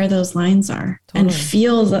know where those lines are and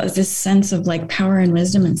feel this sense of like power and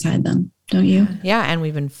wisdom inside them. Don't you? Yeah. And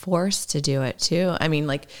we've been forced to do it too. I mean,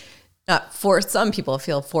 like, not forced. Some people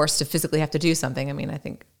feel forced to physically have to do something. I mean, I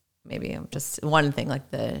think maybe just one thing like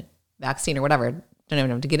the vaccine or whatever. Don't even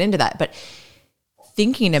have to get into that, but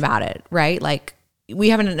thinking about it, right? Like, we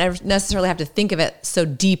haven't necessarily have to think of it so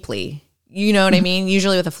deeply. You know what I mean?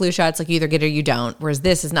 Usually with a flu shot, it's like you either get it or you don't. Whereas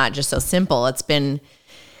this is not just so simple.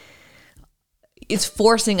 It's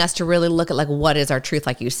forcing us to really look at like, what is our truth?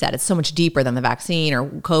 Like you said, it's so much deeper than the vaccine or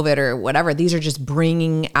COVID or whatever. These are just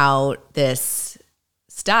bringing out this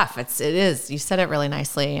stuff. It is. You said it really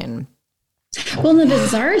nicely. And well, the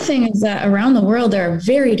bizarre thing is that around the world, there are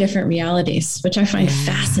very different realities, which I find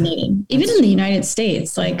fascinating. Even in the United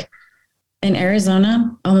States, like in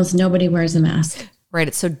Arizona, almost nobody wears a mask. Right.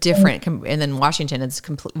 It's so different. And then Washington, it's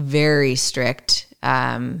very strict.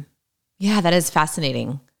 Yeah, that is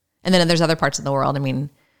fascinating. And then there's other parts of the world. I mean,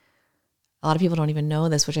 a lot of people don't even know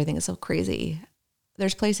this, which I think is so crazy.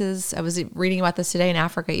 There's places, I was reading about this today in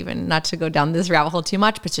Africa, even, not to go down this rabbit hole too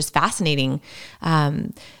much, but it's just fascinating.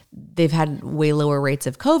 They've had way lower rates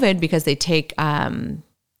of COVID because they take, oh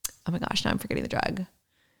my gosh, now I'm forgetting the drug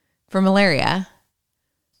for malaria,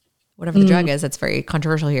 whatever the drug is. That's very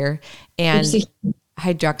controversial here. And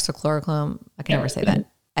hydroxychloroquine, I can never say that.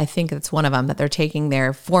 I think that's one of them that they're taking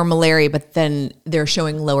there for malaria, but then they're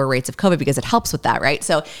showing lower rates of COVID because it helps with that, right?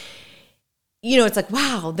 So, it's like,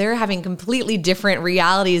 wow, they're having completely different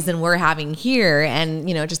realities than we're having here. And,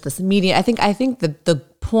 just this media, I think the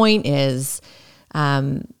point is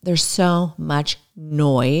there's so much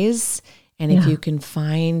noise. And if you can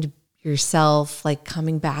find yourself like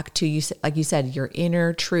coming back to, like you said, your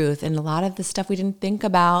inner truth, and a lot of the stuff we didn't think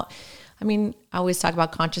about. I mean, I always talk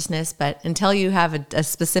about consciousness, but until you have a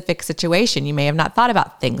specific situation, you may have not thought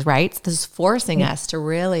about things, right? So this is forcing us to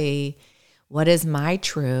really, what is my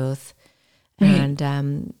truth?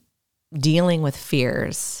 And dealing with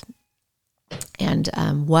fears. And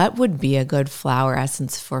what would be a good flower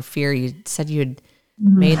essence for fear? You said you had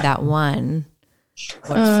made that one.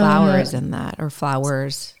 What flower is in that, or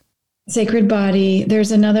flowers? Sacred Body.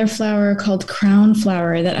 There's another flower called crown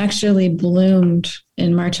flower that actually bloomed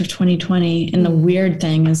in March of 2020. And the weird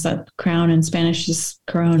thing is that crown in Spanish is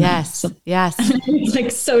corona. Yes. So, yes. It's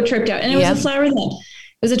like so tripped out. And it was a flower that,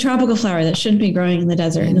 it was a tropical flower that shouldn't be growing in the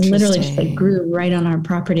desert. And it literally just like grew right on our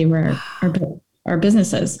property where our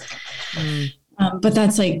business is. But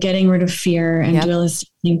that's like getting rid of fear and dualistic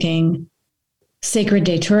thinking. Sacred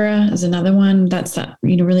Datura is another one. That's that,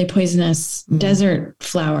 really poisonous desert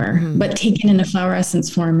flower, but taken in a flower essence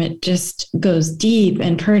form, it just goes deep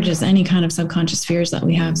and purges any kind of subconscious fears that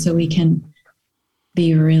we have, so we can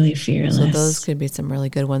be really fearless. So those could be some really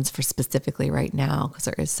good ones for specifically right now, because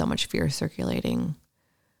there is so much fear circulating.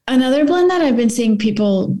 Another blend that I've been seeing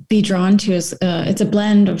people be drawn to is it's a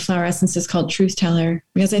blend of flower essences called Truth Teller,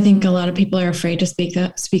 because I think a lot of people are afraid to speak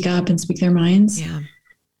up and speak their minds. Yeah.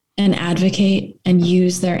 And advocate and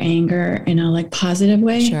use their anger in a like positive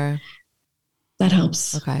way. Sure. That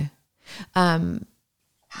helps. Okay. Now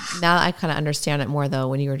I kind of understand it more though,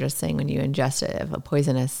 when you were just saying when you ingest a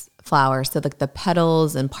poisonous flower. So like the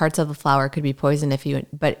petals and parts of the flower could be poison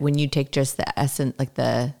but when you take just the essence, like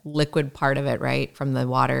the liquid part of it, right, from the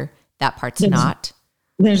water, that part's not.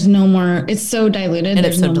 There's no more, it's so diluted. And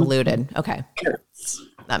it's so diluted. Okay.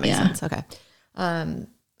 That makes sense. Okay.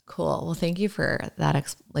 Cool. Well, thank you for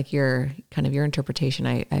that. Like your interpretation.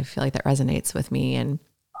 I feel like that resonates with me. And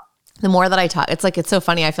the more that I talk, it's so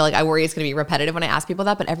funny. I feel like I worry it's going to be repetitive when I ask people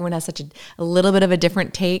that, but everyone has such a little bit of a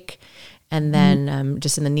different take. And then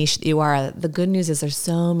just in the niche that you are, the good news is there's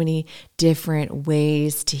so many different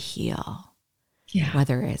ways to heal. Yeah.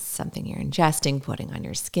 Whether it's something you're ingesting, putting on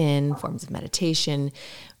your skin, forms of meditation,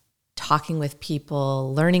 talking with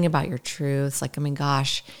people, learning about your truths. Like, oh my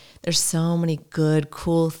gosh, there's so many good,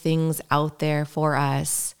 cool things out there for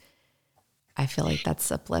us. I feel like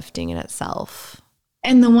that's uplifting in itself.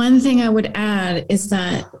 And the one thing I would add is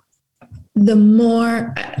that the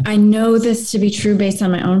more, I know this to be true based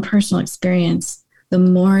on my own personal experience, the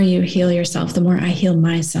more you heal yourself, the more I heal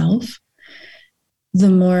myself, the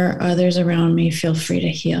more others around me feel free to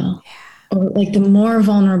heal. Yeah. Or like the more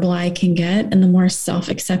vulnerable I can get and the more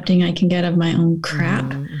self-accepting I can get of my own crap.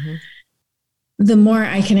 Mm-hmm. The more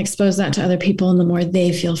I can expose that to other people and the more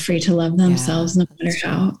they feel free to love themselves, no matter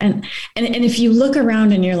how. And if you look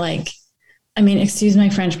around and you're like, I mean, excuse my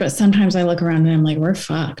French, but sometimes I look around and I'm like, we're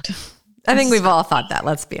fucked. I think we've all thought that,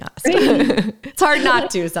 let's be honest. Right? It's hard not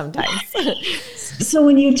to sometimes. So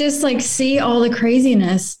when you just like see all the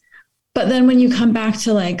craziness, but then when you come back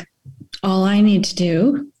to like, all I need to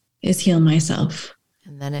do is heal myself.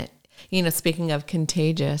 And then speaking of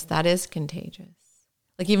contagious, that is contagious.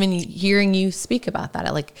 Like even hearing you speak about that,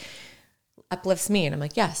 it like uplifts me. And I'm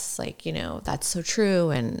like, yes, like, that's so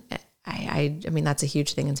true. And I mean, that's a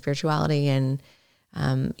huge thing in spirituality and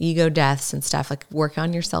ego deaths and stuff. Like work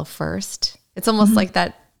on yourself first. It's almost like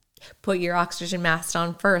that, put your oxygen mask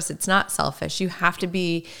on first. It's not selfish. You have to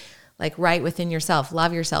be like right within yourself,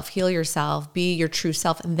 love yourself, heal yourself, be your true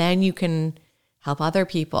self. And then you can help other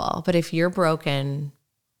people. But if you're broken,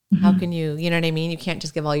 how can you know what I mean? You can't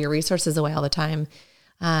just give all your resources away all the time.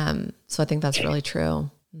 So I think that's really true.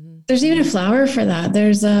 There's even a flower for that.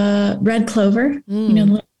 There's a red clover,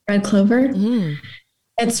 red clover.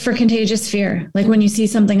 It's for contagious fear. Like when you see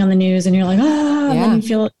something on the news and you're like, and then you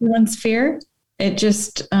feel everyone's fear, it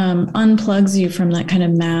just unplugs you from that kind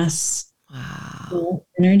of mass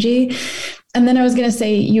energy. And then I was going to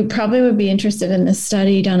say, you probably would be interested in this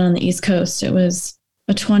study done on the East Coast. It was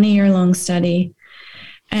a 20-year-long study.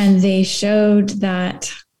 And they showed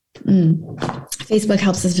that Facebook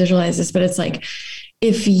helps us visualize this, but it's like,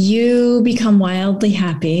 if you become wildly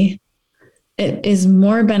happy, it is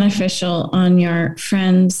more beneficial on your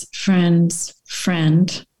friend's friend's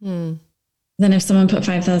friend than if someone put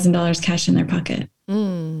 $5,000 cash in their pocket.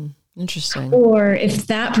 Interesting. Or if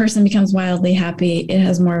that person becomes wildly happy, it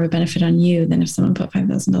has more of a benefit on you than if someone put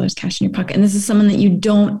 $5,000 cash in your pocket. And this is someone that you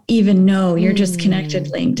don't even know. You're just connected,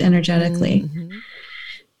 linked energetically.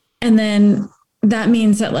 And then that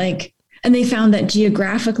means that and they found that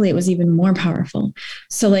geographically it was even more powerful.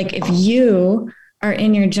 So like if you are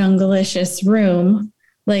in your jungle-licious room,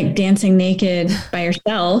 like dancing naked by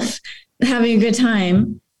yourself, having a good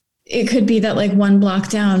time, it could be that like one block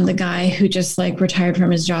down, the guy who just like retired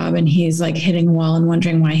from his job and he's like hitting a wall and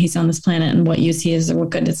wondering why he's on this planet and what use he is or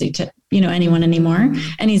what good does he to, anyone anymore.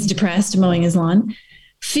 And he's depressed mowing his lawn,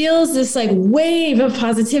 feels this like wave of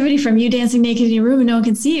positivity from you dancing naked in your room and no one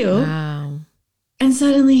can see you. Wow. And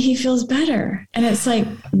suddenly he feels better. And it's like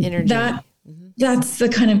energy. That's the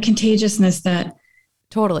kind of contagiousness that.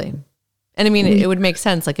 Totally. And I mean, it would make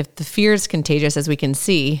sense. Like if the fear is contagious, as we can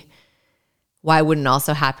see, why wouldn't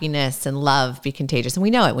also happiness and love be contagious? And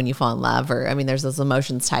we know it when you fall in love, or, I mean, there's those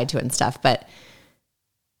emotions tied to it and stuff,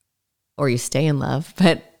 or you stay in love,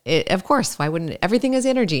 but of course, why wouldn't everything is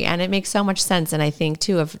energy? And it makes so much sense. And I think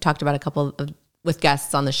too, I've talked about a couple with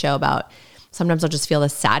guests on the show about sometimes I'll just feel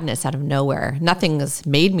this sadness out of nowhere. Nothing has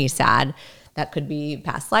made me sad. That could be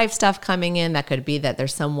past life stuff coming in. That could be that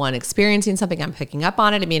there's someone experiencing something. I'm picking up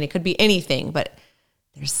on it. I mean, it could be anything, but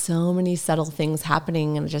there's so many subtle things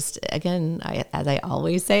happening. And just, again, as I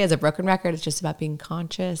always say, as a broken record, it's just about being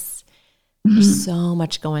conscious. There's so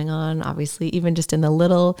much going on, obviously, even just in the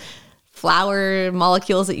little flower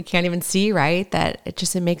molecules that you can't even see, right? That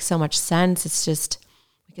it makes so much sense. It's just,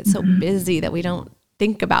 we get so busy that we don't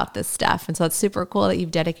think about this stuff. And so it's super cool that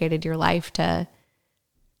you've dedicated your life to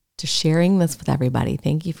sharing this with everybody.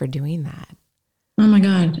 Thank you for doing that. Oh my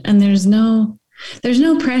God. And there's no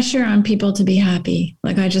pressure on people to be happy.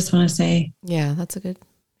 Like, I just want to say, yeah, that's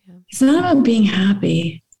it's not about being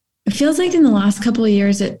happy. It feels like in the last couple of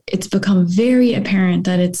years, it's become very apparent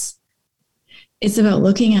that it's about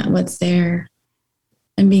looking at what's there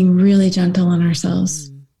and being really gentle on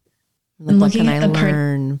ourselves. Like, what can I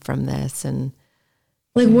learn from this? And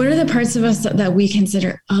like, what are the parts of us that we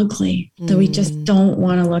consider ugly that we just don't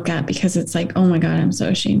want to look at because it's like, oh my God, I'm so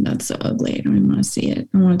ashamed. That's so ugly. I don't even want to see it.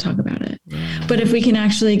 I don't want to talk about it. Yeah. But if we can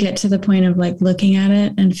actually get to the point of like looking at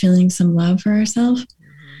it and feeling some love for ourselves,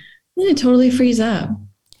 then it totally frees up.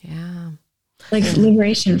 Yeah. Like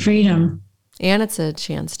liberation, freedom. And it's a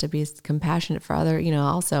chance to be compassionate for other,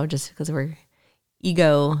 also just because we're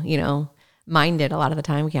ego, minded a lot of the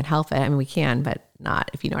time. We can't help it. I mean, we can, but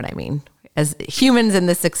not, if you know what I mean. As humans in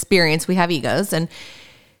this experience, we have egos, and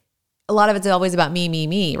a lot of it's always about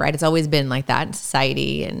me, right? It's always been like that in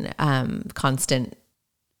society, and constant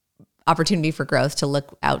opportunity for growth to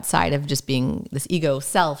look outside of just being this ego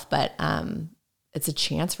self. But it's a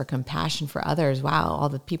chance for compassion for others. Wow, all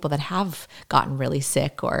the people that have gotten really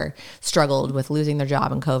sick or struggled with losing their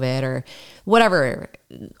job in COVID or whatever,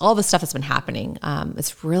 all the stuff that's been happening.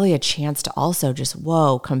 It's really a chance to also just,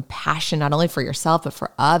 compassion, not only for yourself, but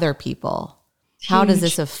for other people. Huge. How does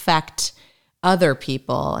this affect other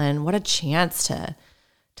people? And what a chance to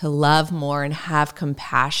love more and have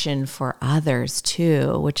compassion for others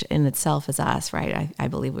too, which in itself is us, right? I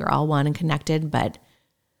believe we're all one and connected, but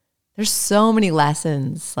there's so many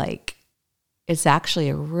lessons. Like, it's actually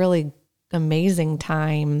a really amazing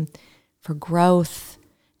time for growth,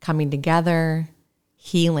 coming together,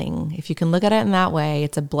 healing. If you can look at it in that way,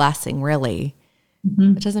 it's a blessing, really.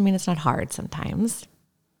 It doesn't mean it's not hard sometimes.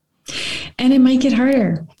 And it might get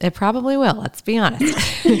harder. It probably will. Let's be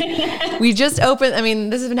honest. We just opened,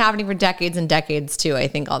 this has been happening for decades and decades too. I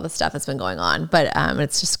think all the stuff that's been going on, but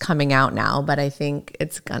it's just coming out now. But I think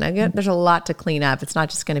it's there's a lot to clean up. It's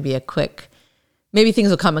not just going to be a quick, maybe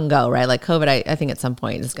things will come and go, right? Like COVID, I think at some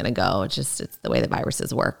point is going to go. It's the way the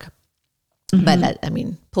viruses work. But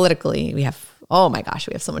politically we have, oh my gosh,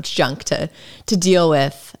 we have so much junk to deal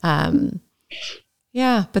with.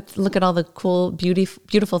 Yeah, but look at all the cool,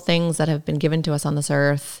 beautiful things that have been given to us on this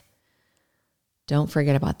earth. Don't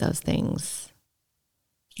forget about those things.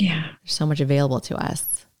 Yeah. There's so much available to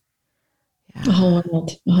us. the whole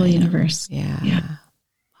world, the whole universe. Yeah.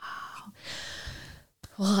 Wow.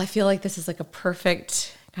 Well, I feel like this is like a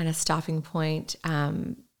perfect kind of stopping point.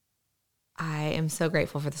 I am so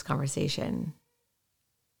grateful for this conversation.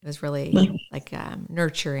 It was really like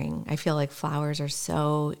nurturing. I feel like flowers are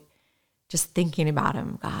so, just thinking about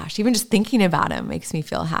them, gosh, even just thinking about them makes me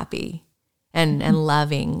feel happy and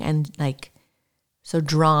loving and like so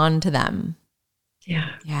drawn to them.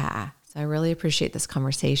 Yeah. So I really appreciate this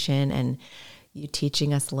conversation and you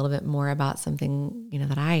teaching us a little bit more about something,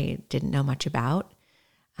 that I didn't know much about.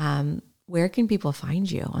 Where can people find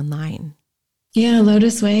you online? Yeah,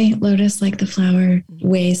 Lotus Way, Lotus like the flower,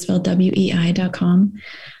 Way spelled WEI.com.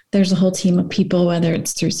 There's a whole team of people, whether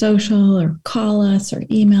it's through social or call us or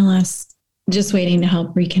email us, just waiting to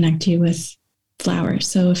help reconnect you with flowers.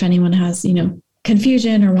 So if anyone has,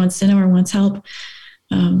 confusion or wants to know or wants help,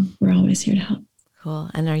 we're always here to help. Cool.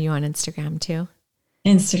 And are you on Instagram too?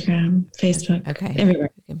 Instagram, Facebook, everywhere.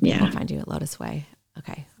 People find you at Lotus Way.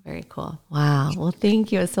 Okay. Very cool. Wow. Well,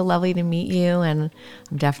 thank you. It's so lovely to meet you. And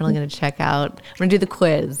I'm definitely going to I'm going to do the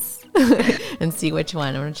quiz and see which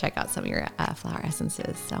one. I'm going to check out some of your flower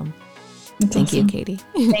essences. So thank you, Katie.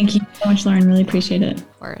 Thank you so much, Lauren. Really appreciate it.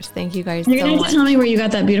 Of course. Thank you guys You're going to have to tell me where you got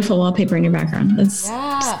that beautiful wallpaper in your background.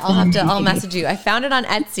 I'll message you. I found it on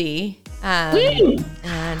Etsy. And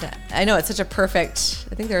I know it's such a perfect,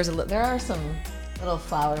 I think there are some little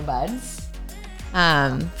flower buds.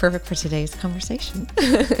 Perfect for today's conversation.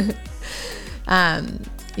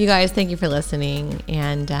 You guys, thank you for listening.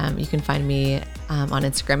 And you can find me on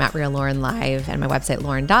Instagram at RealLaurenLive and my website,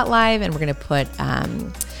 lauren.live. And we're going to put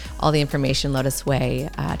all the information,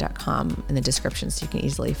 lotusway.com, in the description so you can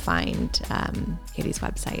easily find Katie's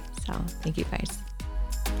website. So thank you guys.